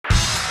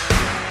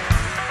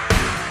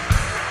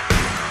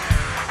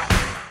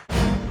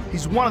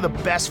He's one of the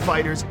best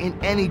fighters in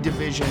any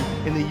division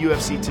in the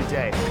UFC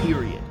today,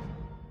 period.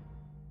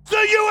 The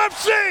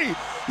UFC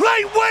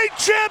lightweight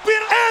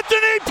champion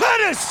Anthony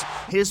Pettis!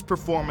 His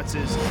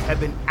performances have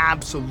been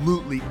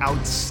absolutely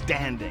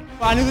outstanding.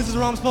 I knew this is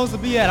where I'm supposed to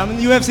be at. I'm in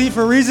the UFC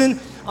for a reason.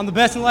 I'm the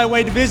best in the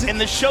lightweight division. And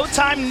the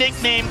Showtime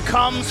nickname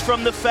comes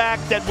from the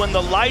fact that when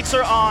the lights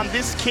are on,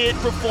 this kid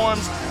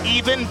performs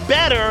even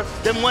better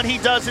than what he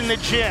does in the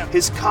gym.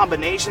 His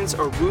combinations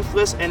are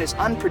ruthless, and his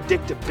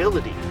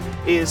unpredictability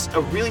is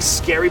a really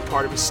scary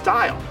part of his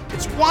style.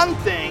 It's one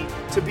thing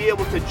to be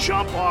able to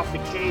jump off the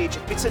cage.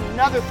 It's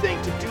another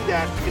thing to do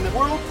that in the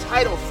world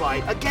title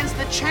fight against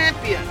the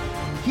champion.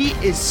 He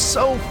is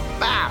so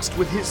fast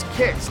with his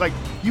kicks. Like,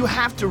 you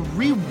have to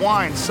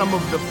rewind some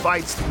of the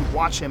fights that you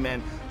watch him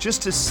in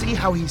just to see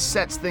how he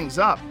sets things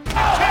up.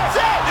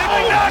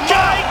 Oh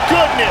my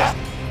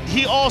goodness!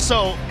 He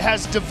also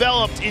has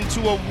developed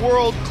into a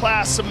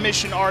world-class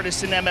submission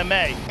artist in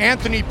MMA.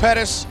 Anthony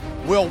Pettis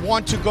will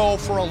want to go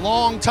for a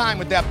long time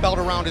with that belt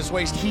around his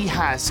waist. He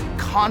has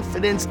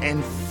confidence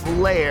and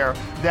flair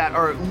that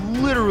are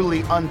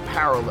literally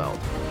unparalleled.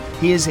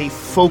 He is a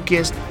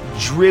focused,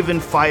 driven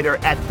fighter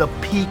at the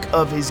peak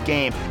of his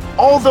game.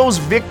 All those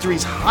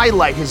victories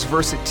highlight his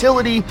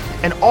versatility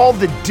and all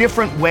the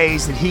different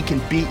ways that he can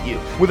beat you.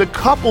 With a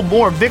couple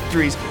more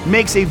victories,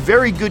 makes a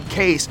very good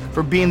case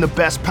for being the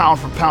best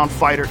pound-for-pound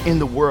fighter in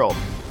the world.